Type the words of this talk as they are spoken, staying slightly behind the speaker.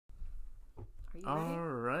you ready? All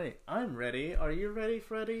right. I'm ready. Are you ready,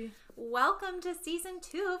 Freddie? Welcome to Season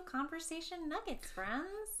 2 of Conversation Nuggets, friends.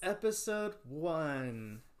 Episode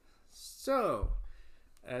 1. So,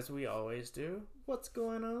 as we always do, what's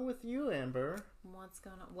going on with you, Amber? What's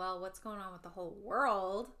going on? Well, what's going on with the whole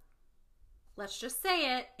world? Let's just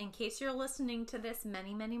say it, in case you're listening to this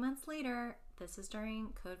many, many months later, this is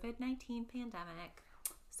during COVID-19 pandemic.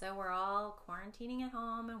 So we're all quarantining at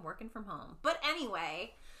home and working from home. But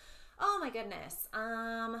anyway, oh my goodness.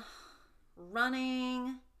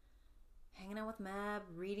 Running, hanging out with Meb,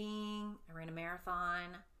 reading. I ran a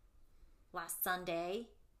marathon last Sunday.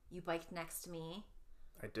 You biked next to me.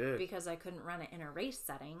 I did. Because I couldn't run it in a race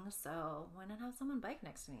setting, so why not have someone bike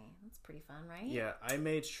next to me? That's pretty fun, right? Yeah, I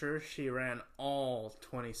made sure she ran all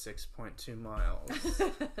 26.2 miles.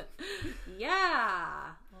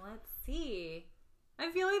 Yeah. Let's see.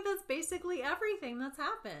 I feel like that's basically everything that's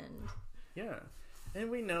happened. Yeah.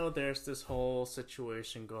 And we know there's this whole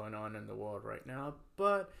situation going on in the world right now,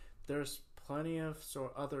 but there's plenty of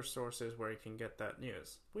other sources where you can get that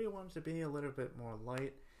news. We want to be a little bit more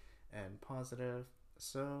light and positive.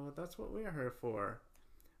 So that's what we're here for.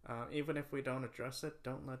 Even if we don't address it,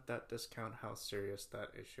 don't let that discount how serious that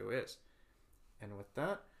issue is. And with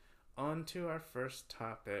that, on to our first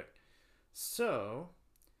topic. So,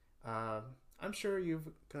 I'm sure you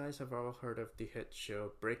guys have all heard of the hit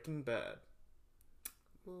show Breaking Bad.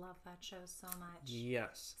 Love that show so much.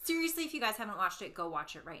 Yes. Seriously, if you guys haven't watched it, go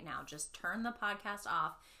watch it right now. Just turn the podcast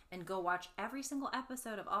off and go watch every single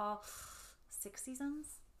episode of all 6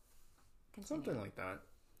 seasons. Continue. Something like that.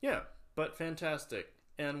 Yeah, but fantastic.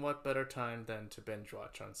 And what better time than to binge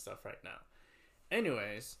watch on stuff right now?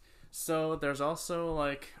 Anyways, so there's also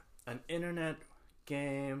like an internet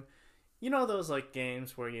game. You know those like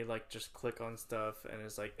games where you like just click on stuff and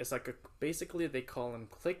it's like basically they call them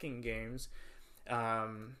clicking games.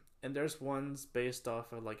 And there's ones based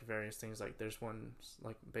off of like various things. Like there's ones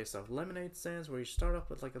like based off lemonade stands where you start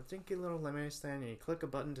off with like a dinky little lemonade stand and you click a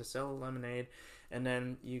button to sell lemonade, and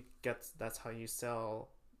then that's how you sell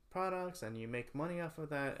products and you make money off of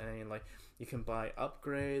that, and then like you can buy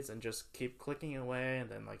upgrades and just keep clicking away, and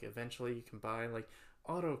then like eventually you can buy like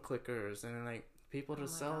auto clickers and then like people to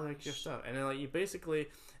sell like your stuff, and then like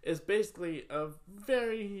it's basically a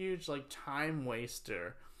very huge like time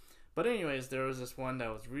waster. But anyways, there was this one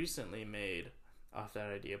that was recently made off that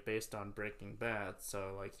idea based on Breaking Bad.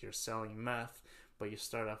 So like you're selling meth, but you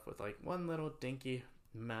start off with like one little dinky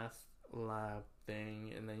meth lab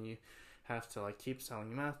thing, and then you have to like keep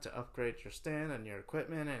selling meth to upgrade your stand and your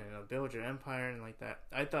equipment, and it'll build your empire and like that.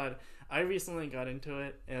 I recently got into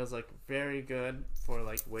it. It was like very good for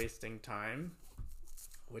like wasting time,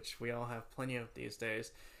 which we all have plenty of these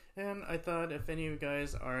days. And I thought if any of you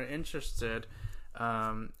guys are interested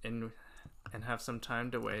and have some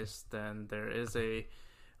time to waste, then there is a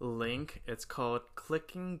link. It's called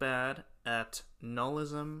clickingbad at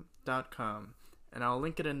nullism.com, and I'll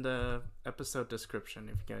link it in the episode description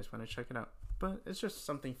if you guys want to check it out. But it's just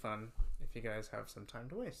something fun if you guys have some time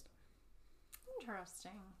to waste.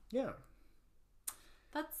 Interesting. Yeah.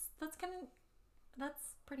 That's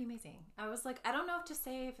pretty amazing. I was like, I don't know if to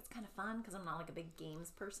say if it's kind of fun because I'm not like a big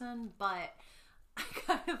games person, but I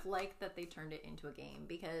kind of like that they turned it into a game,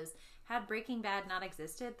 because had Breaking Bad not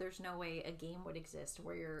existed, there's no way a game would exist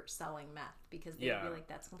where you're selling meth, because they'd be like,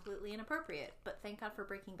 that's completely inappropriate. But thank God for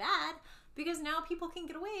Breaking Bad, because now people can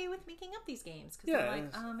get away with making up these games, because they're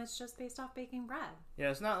like, it's just based off baking bread.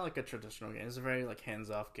 Yeah, it's not like a traditional game. It's a very like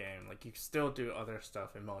hands-off game. Like you still do other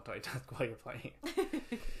stuff and multitask while you're playing.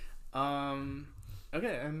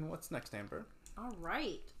 Okay, and what's next, Amber? All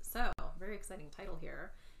right. So, very exciting title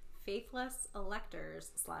here. Faithless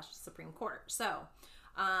Electors / Supreme Court. So,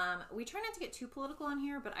 we try not to get too political on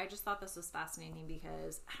here, but I just thought this was fascinating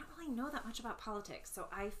because I don't really know that much about politics. So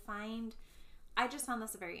I just found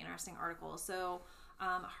this a very interesting article. So,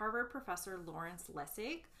 Harvard professor Lawrence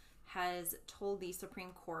Lessig has told the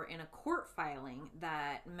Supreme Court in a court filing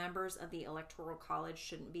that members of the Electoral College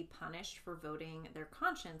shouldn't be punished for voting their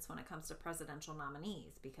conscience when it comes to presidential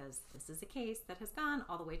nominees, because this is a case that has gone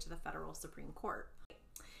all the way to the federal Supreme Court.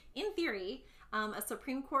 In theory, a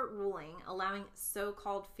Supreme Court ruling allowing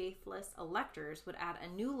so-called faithless electors would add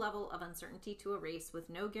a new level of uncertainty to a race, with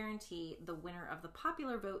no guarantee the winner of the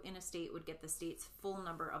popular vote in a state would get the state's full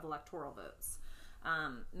number of electoral votes.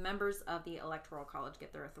 Members of the Electoral College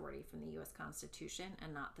get their authority from the U.S. Constitution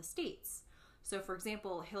and not the states. So, for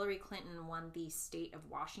example, Hillary Clinton won the state of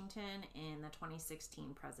Washington in the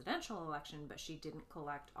 2016 presidential election, but she didn't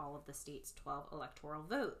collect all of the state's 12 electoral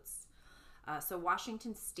votes. So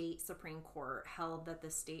Washington State Supreme Court held that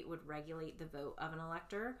the state would regulate the vote of an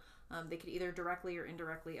elector They could either directly or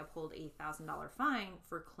indirectly uphold a $1,000 fine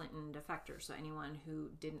for Clinton defectors, so anyone who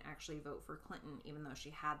didn't actually vote for Clinton, even though she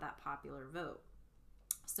had that popular vote.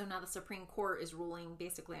 So now the Supreme Court is ruling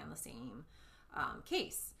basically on the same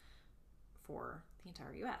case for the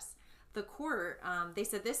entire U.S. The court, they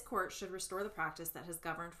said this court should restore the practice that has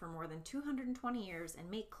governed for more than 220 years and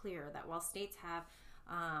make clear that while states have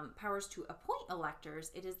powers to appoint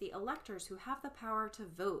electors, it is the electors who have the power to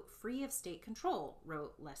vote free of state control,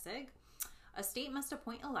 wrote Lessig. A state must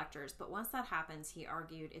appoint electors, but once that happens, he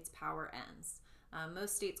argued, its power ends.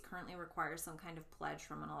 Most states currently require some kind of pledge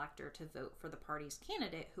from an elector to vote for the party's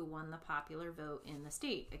candidate who won the popular vote in the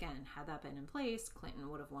state. Again, had that been in place, Clinton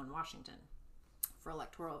would have won Washington for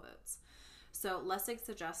electoral votes. So Lessig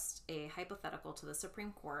suggests a hypothetical to the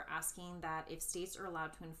Supreme Court asking that if states are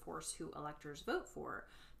allowed to enforce who electors vote for,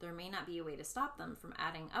 there may not be a way to stop them from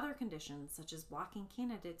adding other conditions such as blocking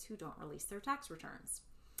candidates who don't release their tax returns.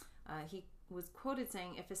 He was quoted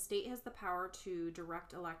saying, if a state has the power to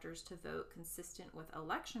direct electors to vote consistent with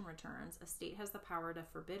election returns, a state has the power to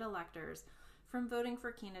forbid electors from voting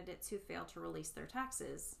for candidates who fail to release their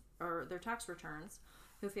taxes or their tax returns,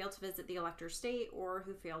 who fail to visit the elector's state, or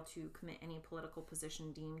who fail to commit any political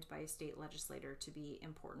position deemed by a state legislator to be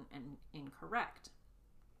important and incorrect.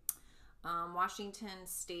 Washington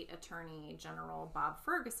State Attorney General Bob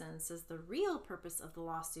Ferguson says the real purpose of the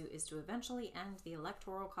lawsuit is to eventually end the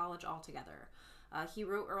Electoral College altogether. He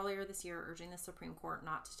wrote earlier this year urging the Supreme Court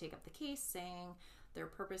not to take up the case, saying their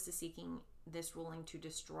purpose is seeking this ruling to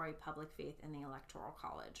destroy public faith in the Electoral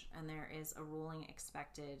College, and there is a ruling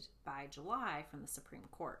expected by July from the Supreme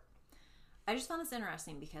Court. I just found this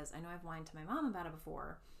interesting because I know I've whined to my mom about it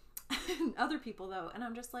before, and other people though, and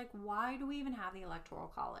I'm just like, why do we even have the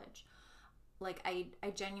Electoral College? Like, I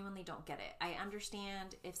genuinely don't get it. I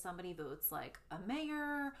understand if somebody votes like a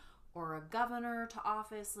mayor or a governor to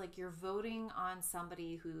office, like you're voting on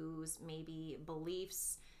somebody whose maybe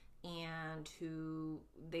beliefs and who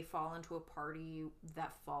they fall into a party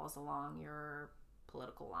that falls along your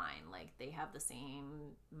political line. Like they have the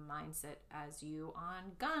same mindset as you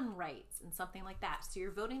on gun rights and something like that. So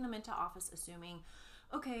you're voting them into office assuming,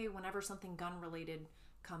 okay, whenever something gun related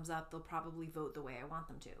comes up, they'll probably vote the way I want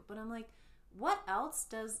them to. But I'm like, what else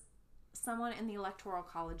does someone in the Electoral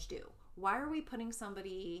College do? Why are we giving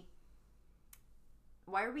somebody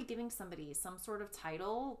some sort of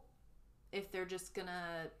title if they're just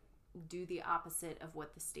gonna do the opposite of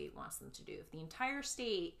what the state wants them to do? If the entire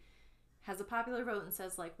state has a popular vote and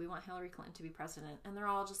says like, we want Hillary Clinton to be president, and they're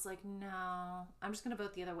all just like, no, I'm just gonna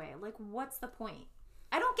vote the other way. Like, what's the point?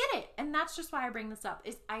 I don't get it. And that's just why I bring this up,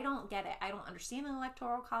 is I don't get it. I don't understand the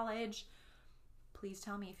Electoral College. Please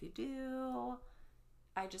tell me if you do.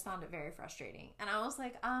 I just found it very frustrating. And I was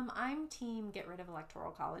like, I'm team get rid of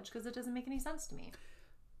Electoral College because it doesn't make any sense to me.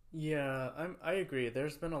 Yeah, I agree.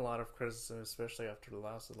 There's been a lot of criticism, especially after the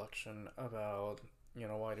last election, about,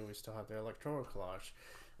 why do we still have the Electoral College?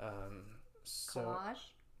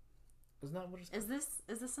 Collage? Isn't that what it's called?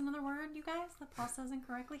 Is this another word, you guys, that Paul says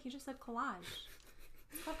incorrectly? He just said collage.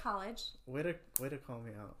 It's called college. Way to call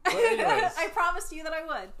me out. But anyways, I promised you that I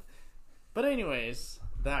would. But anyways,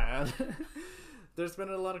 there's been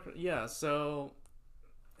a lot of, so,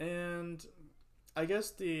 and I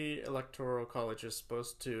guess the Electoral College is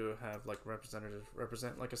supposed to have, like,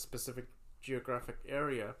 represent, like, a specific geographic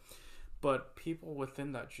area, but people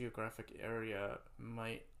within that geographic area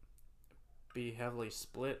might be heavily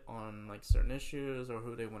split on, like, certain issues or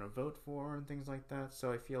who they want to vote for and things like that,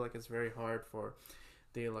 so I feel like it's very hard for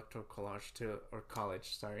the Electoral College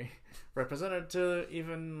representative to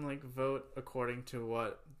even like vote according to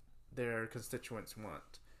what their constituents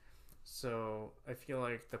want. So I feel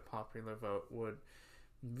like the popular vote would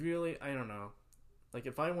really, I don't know, like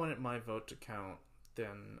if I wanted my vote to count,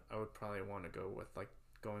 then I would probably want to go with like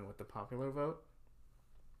going with the popular vote.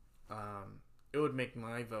 It would make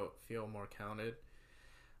my vote feel more counted.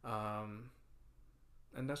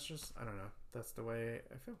 And that's just, I don't know, that's the way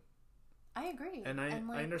I feel. I agree. And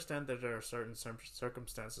I understand that there are certain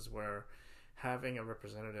circumstances where having a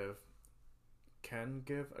representative can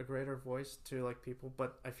give a greater voice to like people,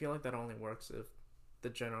 but I feel like that only works if the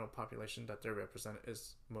general population that they represent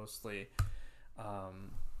is mostly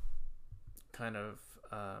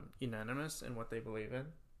unanimous in what they believe in,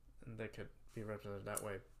 and they could be represented that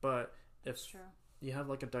way. But if you have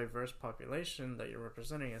like a diverse population that you're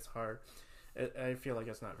representing, it's hard. I feel like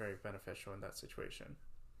it's not very beneficial in that situation.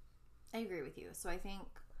 I agree with you. So I think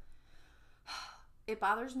it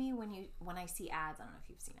bothers me when I see ads. I don't know if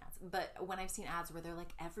you've seen ads, but when I've seen ads where they're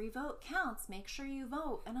like, every vote counts, make sure you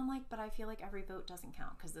vote. And I'm like, but I feel like every vote doesn't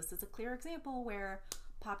count, because this is a clear example where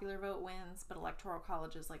popular vote wins, but electoral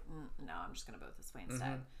college is like, no, I'm just going to vote this way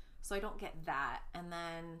instead. So I don't get that. And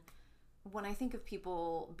then when I think of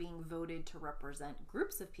people being voted to represent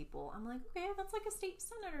groups of people, I'm like, okay, that's like a state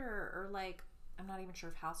senator, or like, I'm not even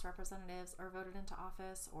sure if House representatives are voted into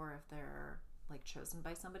office or if they're like chosen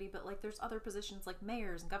by somebody, but like there's other positions like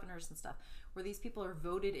mayors and governors and stuff where these people are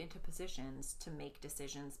voted into positions to make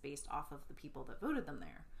decisions based off of the people that voted them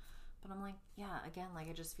there. But I'm like, yeah, again, like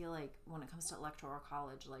I just feel like when it comes to electoral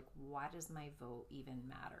college, like why does my vote even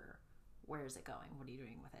matter? Where is it going? What are you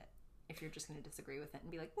doing with it? If you're just going to disagree with it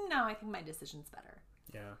and be like, no, I think my decision's better.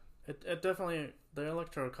 Yeah, it definitely, the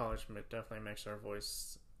electoral college definitely makes our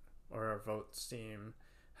voice or our vote seem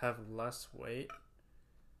have less weight,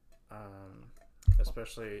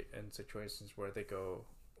 especially in situations where they go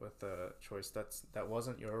with a choice that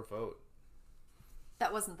wasn't your vote.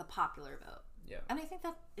 That wasn't the popular vote. Yeah. And I think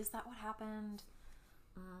is that what happened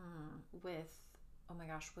with, oh my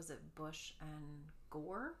gosh, was it Bush and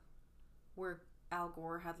Gore? Where Al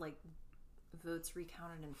Gore had like votes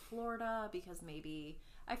recounted in Florida because maybe,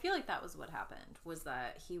 I feel like that was what happened, was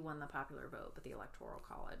that he won the popular vote but the electoral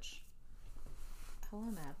college. Hello,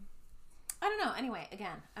 Mad. I don't know. Anyway,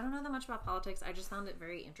 again, I don't know that much about politics. I just found it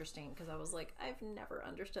very interesting because I was like, I've never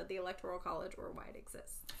understood the electoral college or why it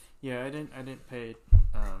exists. Yeah, I didn't pay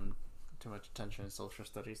too much attention in social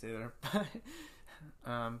studies either.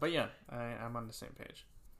 But yeah, I'm on the same page.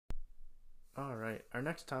 All right, our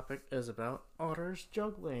next topic is about otters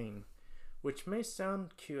juggling, which may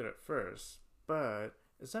sound cute at first, but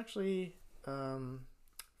it's actually from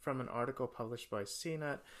an article published by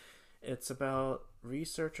CNET. It's about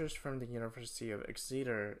researchers from the University of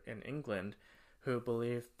Exeter in England who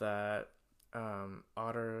believed that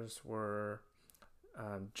otters were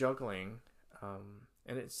juggling,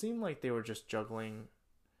 and it seemed like they were just juggling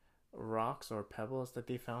rocks or pebbles that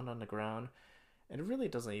they found on the ground. And it really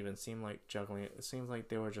doesn't even seem like juggling. It seems like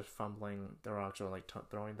they were just fumbling the rocks or like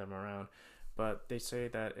throwing them around. But they say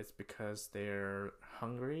that it's because they're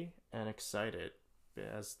hungry and excited.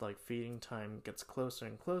 As like feeding time gets closer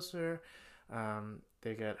and closer,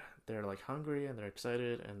 they're like hungry and they're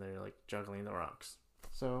excited and they're like juggling the rocks.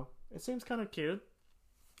 So it seems kind of cute.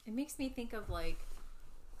 It makes me think of like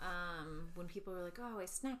when people are like, oh, I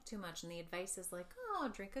snack too much, and the advice is like, oh,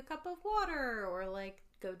 drink a cup of water, or like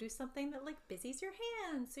go do something that like busies your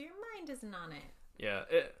hands so your mind isn't on it. Yeah,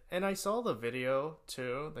 and I saw the video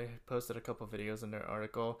too. They posted a couple videos in their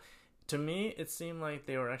article. To me, it seemed like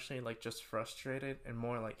they were actually like just frustrated and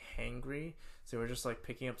more like hangry. So they were just like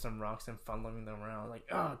picking up some rocks and fumbling them around like,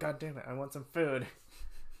 oh, god damn it, I want some food.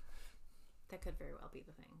 That could very well be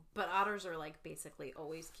the thing. But otters are like basically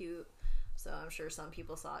always cute. So I'm sure some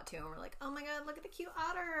people saw it too and were like, oh my god, look at the cute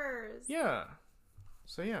otters. Yeah.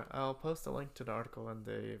 So yeah, I'll post a link to the article in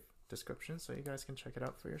the description so you guys can check it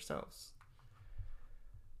out for yourselves.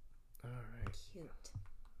 Alright. Cute.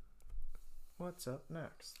 What's up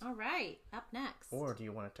next? Alright, up next. Or do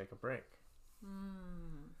you want to take a break?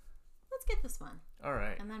 Let's get this one.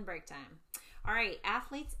 Alright. And then break time. Alright,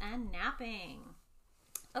 athletes and napping.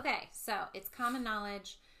 Okay, so it's common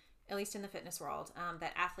knowledge, at least in the fitness world,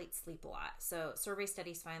 that athletes sleep a lot. So survey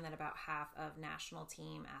studies find that about half of national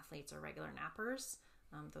team athletes are regular nappers.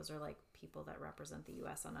 Those are like people that represent the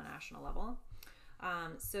U.S. on a national level.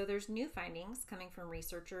 So there's new findings coming from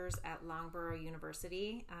researchers at Loughborough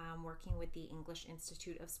University working with the English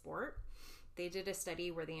Institute of Sport. They did a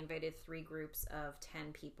study where they invited 3 groups of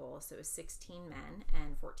 10 people, so it was 16 men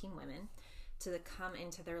and 14 women, to come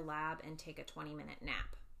into their lab and take a 20-minute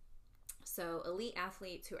nap. So elite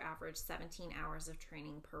athletes who averaged 17 hours of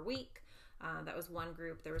training per week. That was one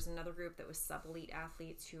group. There was another group that was sub-elite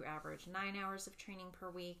athletes who averaged 9 hours of training per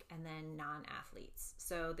week, and then non-athletes.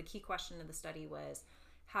 So the key question of the study was,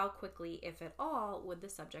 how quickly, if at all, would the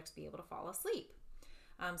subjects be able to fall asleep?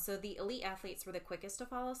 So the elite athletes were the quickest to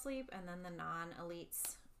fall asleep, and then the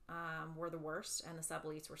non-elites were the worst, and the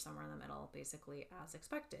sub-elites were somewhere in the middle, basically as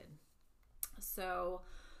expected. So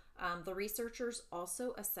the researchers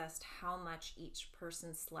also assessed how much each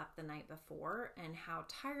person slept the night before and how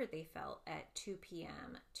tired they felt at 2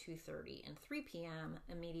 p.m., 2:30, and 3 p.m.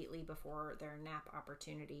 immediately before their nap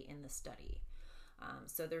opportunity in the study.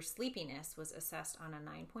 So their sleepiness was assessed on a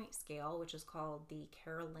 9-point scale, which is called the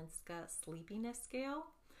Karolinska Sleepiness Scale.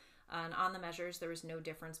 And on the measures, there was no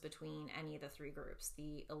difference between any of the 3 groups,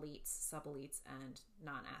 the elites, sub-elites, and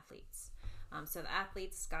non-athletes. So the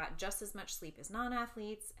athletes got just as much sleep as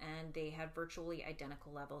non-athletes, and they had virtually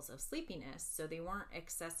identical levels of sleepiness. So they weren't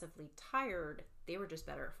excessively tired, they were just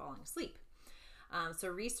better at falling asleep. So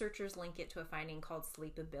researchers link it to a finding called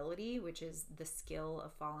sleepability, which is the skill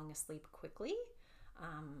of falling asleep quickly.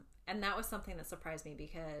 And that was something that surprised me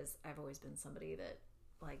because I've always been somebody that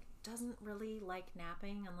like doesn't really like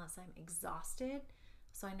napping unless I'm exhausted.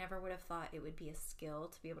 So I never would have thought it would be a skill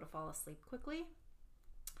to be able to fall asleep quickly.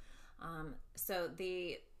 So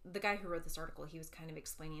the guy who wrote this article, he was kind of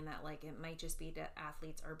explaining that like it might just be that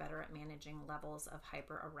athletes are better at managing levels of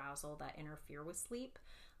hyperarousal that interfere with sleep,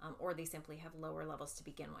 or they simply have lower levels to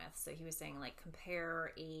begin with. So he was saying like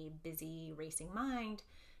compare a busy racing mind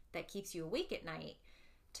that keeps you awake at night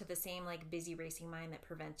to the same like busy racing mind that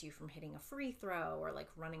prevents you from hitting a free throw or like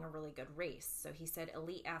running a really good race. So he said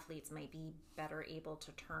elite athletes might be better able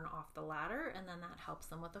to turn off the latter, and then that helps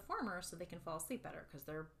them with the former so they can fall asleep better because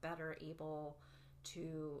they're better able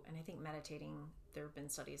to, and I think meditating, there have been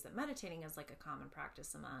studies that meditating is like a common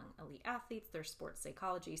practice among elite athletes. There's sports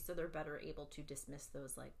psychology, so they're better able to dismiss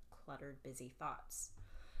those like cluttered, busy thoughts.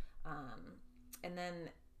 And then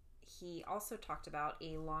he also talked about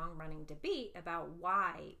a long-running debate about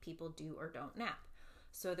why people do or don't nap.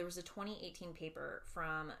 So there was a 2018 paper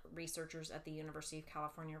from researchers at the University of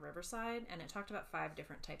California, Riverside, and it talked about 5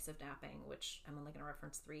 different types of napping, which I'm only going to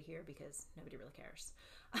reference 3 here because nobody really cares.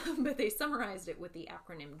 But they summarized it with the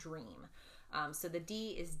acronym DREAM. So the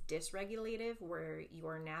D is dysregulative, where you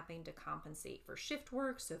are napping to compensate for shift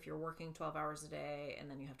work. So if you're working 12 hours a day and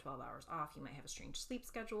then you have 12 hours off, you might have a strange sleep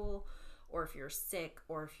schedule. Or if you're sick,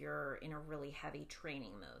 or if you're in a really heavy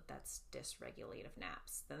training mode, that's dysregulative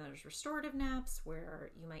naps. Then there's restorative naps,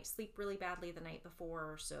 where you might sleep really badly the night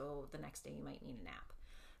before, so the next day you might need a nap.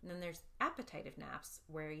 And then there's appetitive naps,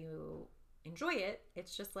 where you enjoy it.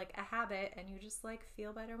 It's just like a habit, and you just like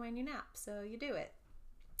feel better when you nap, so you do it.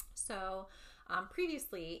 So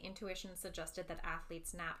previously, intuition suggested that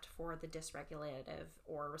athletes napped for the dysregulative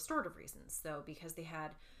or restorative reasons. So because they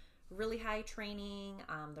had really high training,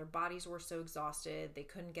 their bodies were so exhausted, they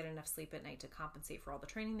couldn't get enough sleep at night to compensate for all the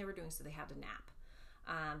training they were doing, so they had to nap.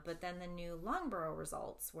 But then the new Longborough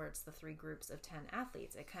results, where it's the 3 groups of 10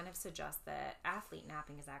 athletes, it kind of suggests that athlete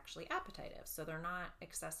napping is actually appetitive. So they're not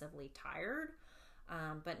excessively tired,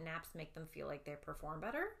 but naps make them feel like they perform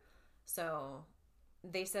better. So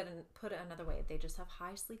they said, and put it another way, they just have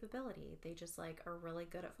high sleepability. They just like are really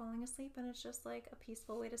good at falling asleep, and it's just like a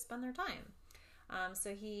peaceful way to spend their time.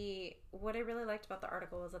 So what I really liked about the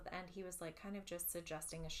article was at the end, he was like kind of just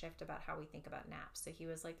suggesting a shift about how we think about naps. So he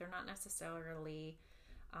was like, they're not necessarily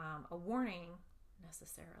a warning,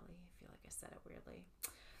 necessarily, I feel like I said it weirdly.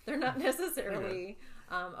 They're not necessarily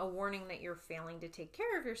a warning that you're failing to take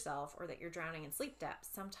care of yourself or that you're drowning in sleep debt.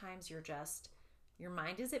 Sometimes your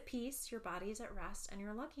mind is at peace, your body is at rest, and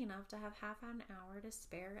you're lucky enough to have half an hour to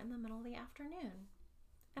spare in the middle of the afternoon.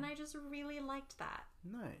 And I just really liked that.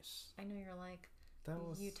 Nice. I know you're like,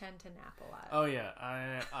 you tend to nap a lot. Oh yeah,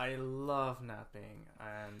 I love napping,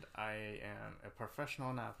 and I am a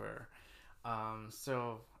professional napper.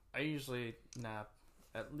 So I usually nap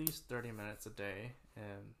at least 30 minutes a day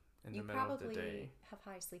in the middle of the day. You probably have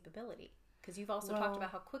high sleepability, because you've also talked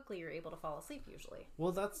about how quickly you're able to fall asleep usually.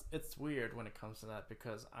 Well, it's weird when it comes to that,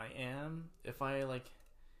 because if I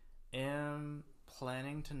am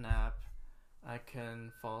planning to nap, I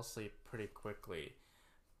can fall asleep pretty quickly.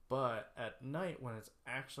 But at night, when it's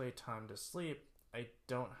actually time to sleep, I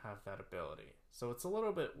don't have that ability. So it's a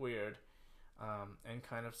little bit weird and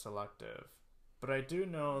kind of selective. But I do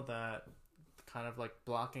know that kind of like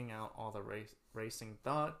blocking out all the racing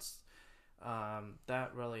thoughts,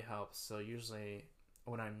 that really helps. So usually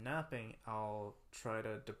when I'm napping, I'll try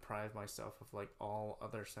to deprive myself of like all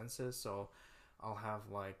other senses. So I'll have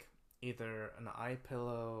like either an eye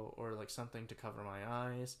pillow or like something to cover my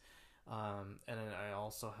eyes. And then I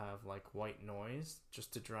also have like white noise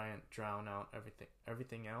just to drown out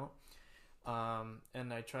everything out.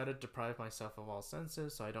 And I try to deprive myself of all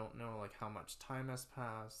senses, so I don't know like how much time has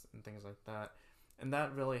passed and things like that. And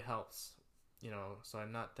that really helps, so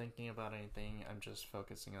I'm not thinking about anything. I'm just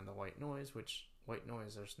focusing on the white noise,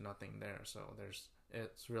 there's nothing there. So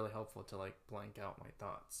it's really helpful to like blank out my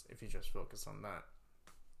thoughts if you just focus on that.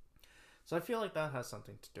 So I feel like that has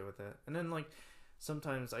something to do with it. And then like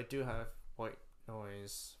sometimes I do have white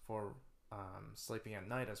noise for sleeping at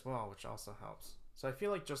night as well, which also helps. So I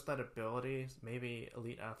feel like just that ability, maybe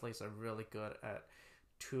elite athletes are really good at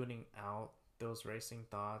tuning out those racing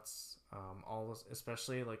thoughts,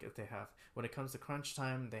 especially like if when it comes to crunch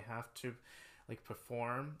time, they have to like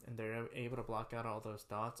perform and they're able to block out all those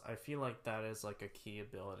thoughts. I feel like that is like a key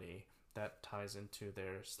ability that ties into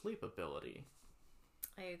their sleep ability.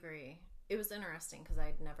 I agree. It was interesting because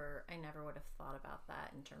I never would have thought about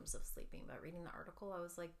that in terms of sleeping, but reading the article, I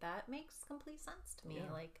was like, that makes complete sense to me.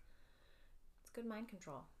 Yeah. Like, it's good mind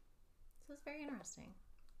control. So it's very interesting.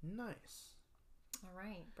 Nice. All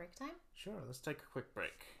right, break time? Sure, let's take a quick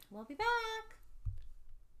break. We'll be back.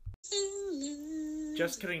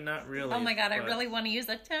 Just kidding, not really. Oh my god, I really want to use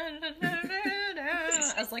a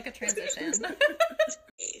as like a transition.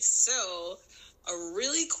 Okay, so a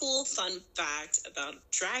really cool fun fact about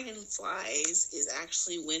dragonflies is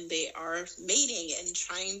actually when they are mating and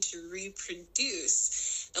trying to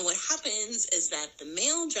reproduce. And what happens is that the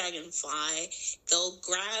male dragonfly, they'll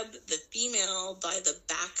grab the female by the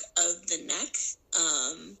back of the neck,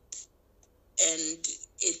 and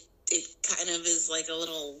it kind of is like a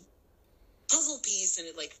little puzzle piece, and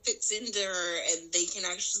it like fits into her, and they can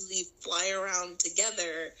actually fly around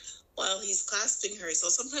together while he's clasping her. So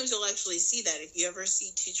sometimes you'll actually see that if you ever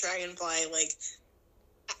see two dragonfly like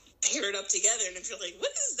paired up together, and if you're like,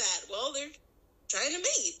 what is that? Well, they're trying to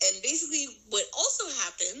mate. And basically what also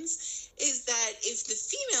happens is that if the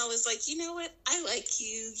female is like, you know what, I like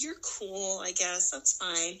you, you're cool, I guess, that's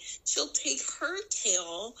fine, she'll take her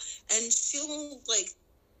tail and she'll like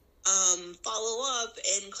follow up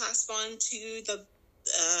and clasp onto the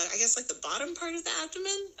I guess like the bottom part of the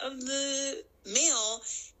abdomen of the male,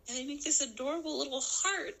 and they make this adorable little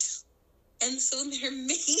heart. And so they're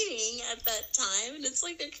mating at that time, and it's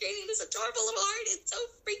like they're creating this adorable little heart. It's so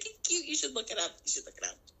freaking cute. You should look it up.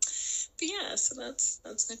 But yeah, so that's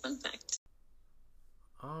my fun fact.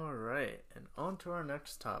 All right, and on to our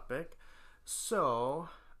next topic. So,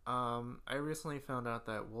 I recently found out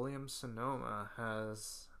that Williams-Sonoma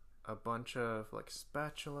has a bunch of like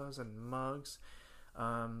spatulas and mugs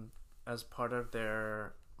as part of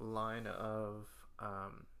their line of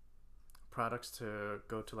products to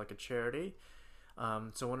go to like a charity.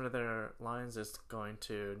 So one of their lines is going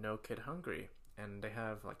to No Kid Hungry, and they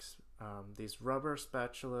have like these rubber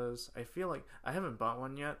spatulas. I feel like I haven't bought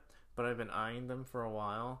one yet, but I've been eyeing them for a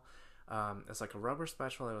while. It's like a rubber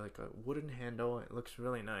spatula with like a wooden handle. It looks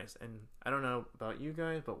really nice, and I don't know about you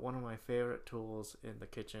guys, but one of my favorite tools in the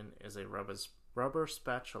kitchen is a rubber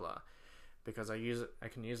spatula, because I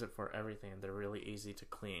can use it for everything. They're really easy to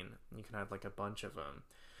clean. You can have like a bunch of them.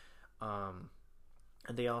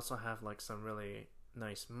 And they also have like some really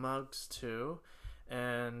nice mugs too,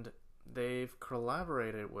 and they've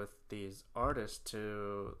collaborated with these artists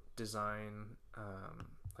to design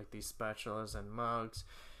like these spatulas and mugs,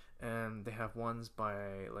 and they have ones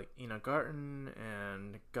by like Ina Garten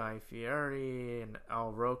and Guy Fieri and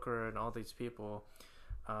Al Roker and all these people.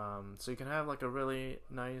 So you can have like a really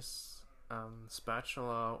nice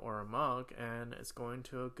spatula or a mug, and it's going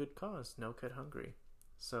to a good cause, No Kid Hungry.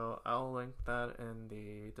 So I'll link that in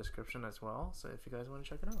the description as well, so if you guys want to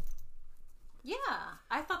check it out. Yeah,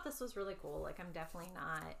 I thought this was really cool. Like, I'm definitely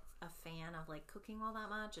not a fan of like cooking all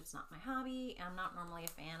that much. It's not my hobby. I'm not normally a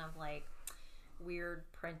fan of like weird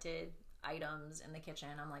printed items in the kitchen.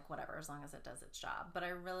 I'm like, whatever, as long as it does its job. But I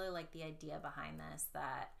really like the idea behind this,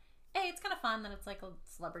 that hey, it's kind of fun that it's like a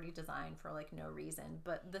celebrity design for like no reason,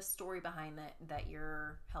 but the story behind that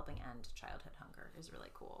you're helping end childhood hunger is really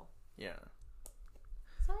cool. Yeah.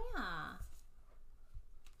 So yeah.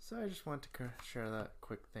 So I just want to share that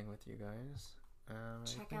quick thing with you guys.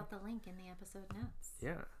 Check out the link in the episode notes.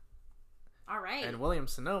 Yeah. All right. And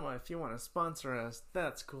Williams-Sonoma, if you want to sponsor us,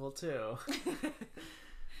 that's cool too.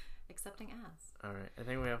 Accepting ads. All right. I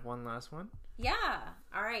think we have one last one. Yeah.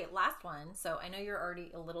 All right. Last one. So I know you're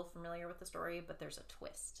already a little familiar with the story, but there's a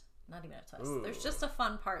twist. Not even a twist. Ooh. There's just a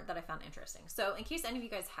fun part that I found interesting. So in case any of you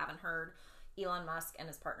guys haven't heard, Elon Musk and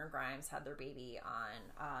his partner Grimes had their baby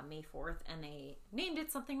on May 4th, and they named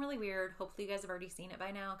it something really weird. Hopefully you guys have already seen it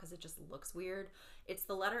by now because it just looks weird. It's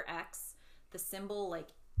the letter X, the symbol like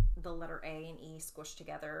the letter A and E squished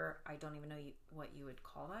together. I don't even know what you would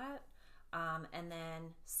call that. And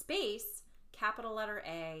then space, capital letter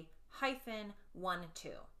A, hyphen 1 2.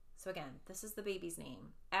 So again, this is the baby's name.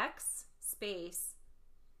 X, space,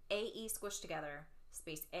 A-E squished together,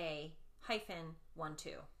 space A, hyphen 1 2.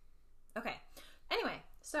 Okay. Anyway,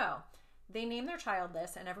 so they named their child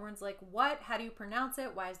this, and everyone's like, what? How do you pronounce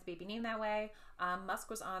it? Why is the baby named that way? Musk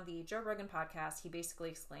was on the Joe Rogan podcast. He basically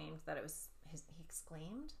exclaimed that it was he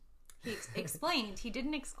exclaimed? He explained. He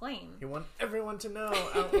didn't exclaim. He want everyone to know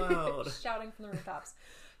out loud. Shouting from the rooftops.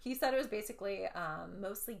 He said it was basically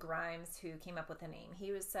mostly Grimes who came up with the name.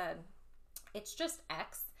 He said, it's just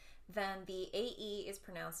X. Then the AE is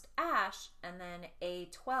pronounced Ash, and then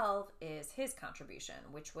A12 is his contribution,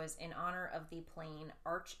 which was in honor of the plane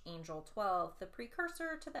Archangel 12, the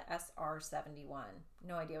precursor to the SR-71.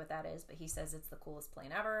 No idea what that is, but he says it's the coolest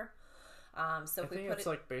plane ever. So I think it's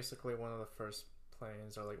like basically one of the first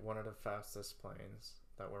planes, or like one of the fastest planes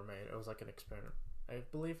that were made. It was like an experiment. I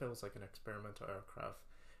believe it was like an experimental aircraft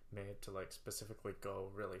made to like specifically go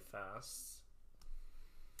really fast.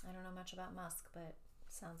 I don't know much about Musk, but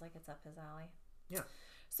sounds like it's up his alley. Yeah.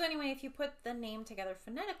 So anyway, if you put the name together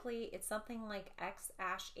phonetically, it's something like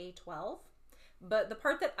X-A12. But the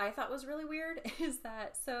part that I thought was really weird is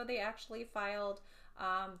that, so they actually filed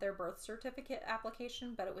their birth certificate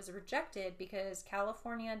application, but it was rejected because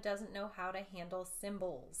California doesn't know how to handle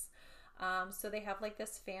symbols. So they have like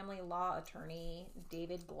this family law attorney,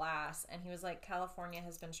 David Glass, and he was like, California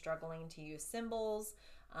has been struggling to use symbols,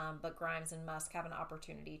 but Grimes and Musk have an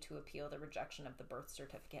opportunity to appeal the rejection of the birth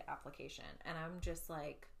certificate application. And I'm just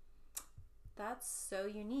like, that's so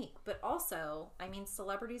unique. But also, I mean,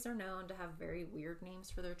 celebrities are known to have very weird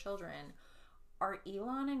names for their children. Are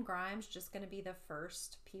Elon and Grimes just going to be the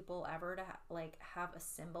first people ever to have a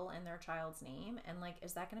symbol in their child's name? And like,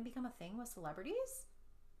 is that going to become a thing with celebrities?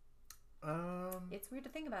 It's weird to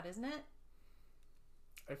think about, isn't it?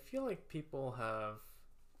 I feel like people have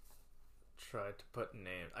tried to put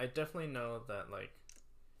names. I definitely know that like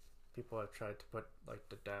people have tried to put like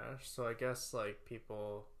the dash. So I guess like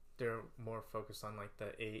people, they're more focused on like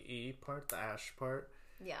the AE part, the Ash part.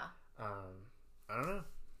 Yeah. I don't know.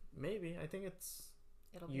 Maybe. I think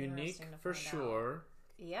It'll be unique interesting to for find sure. out.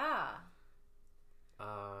 Yeah.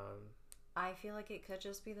 I feel like it could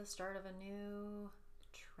just be the start of a new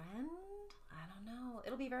trend. I don't know.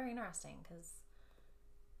 It'll be very interesting because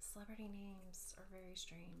celebrity names are very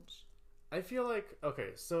strange. I feel like,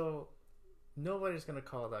 okay, so nobody's gonna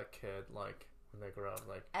call that kid like when they grow up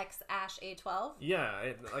like X-A12.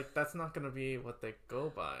 Yeah, like that's not gonna be what they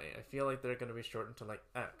go by. I feel like they're gonna be shortened to like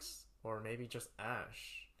X or maybe just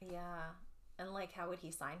Ash. Yeah, and like how would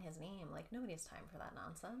he sign his name? Like nobody has time for that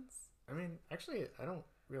nonsense. I mean, actually, I don't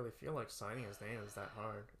really feel like signing his name is that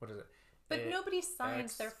hard. What is it? But nobody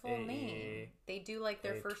signs their full name. They do like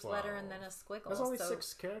their first letter and then a squiggle. There's only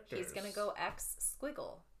 6 characters. He's gonna go X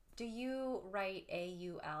squiggle. Do you write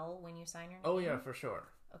A-U-L when you sign your name? Oh yeah, for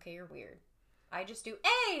sure. Okay, you're weird. I just do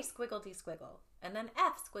A squiggle T squiggle and then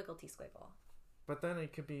F squiggle T squiggle. But then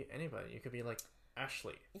it could be anybody. You could be like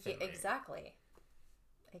Ashley Finley. Yeah, exactly.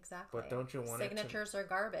 But don't you want signatures are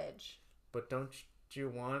garbage? But don't you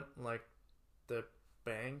want like the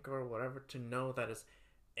bank or whatever to know that it's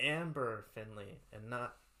Amber Finley and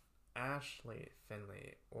not Ashley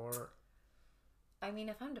Finley? Or I mean,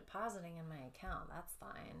 if I'm depositing in my account, that's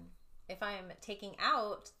fine. If I'm taking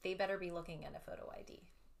out, they better be looking at a photo ID.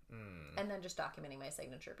 And then just documenting my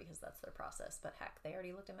signature because that's their process. But heck, they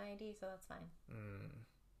already looked at my ID, so that's fine.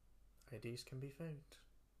 IDs can be faked.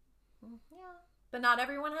 Yeah. But not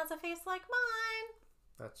everyone has a face like mine.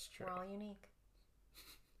 That's true. We're all unique.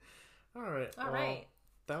 All right. All right.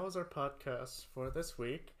 That was our podcast for this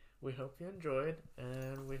week. We hope you enjoyed,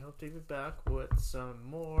 and we hope to be back with some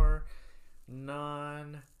more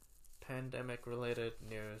non-pandemic related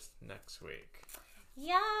news next week.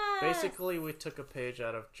 Yes! Basically, we took a page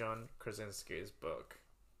out of John Krasinski's book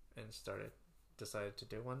and decided to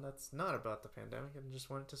do one that's not about the pandemic and just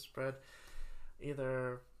wanted to spread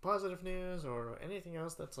either positive news or anything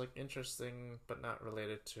else that's like interesting but not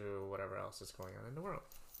related to whatever else is going on in the world.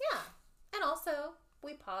 Yeah. And also,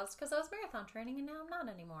 we paused because I was marathon training and now I'm not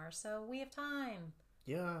anymore. So we have time.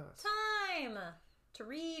 Yes. Time to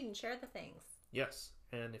read and share the things. Yes.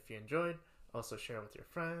 And if you enjoyed, also share with your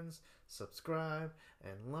friends, subscribe,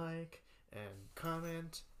 and like, and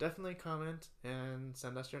comment. Definitely comment, and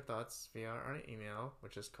send us your thoughts via our email,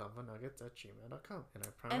 which is convonuggets@gmail.com. And I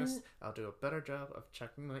promise I'll do a better job of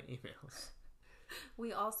checking my emails.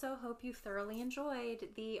 We also hope you thoroughly enjoyed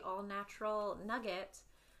the all-natural nugget,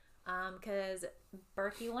 because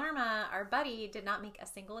Berkey Lerma, our buddy, did not make a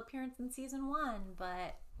single appearance in season 1,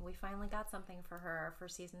 but we finally got something for her for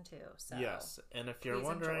season 2. So yes, and if you're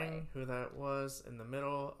wondering who that was in the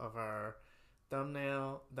middle of our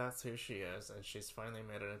thumbnail, that's who she is, and she's finally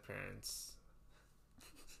made an appearance.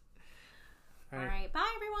 All right.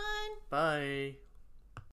 Bye, everyone. Bye.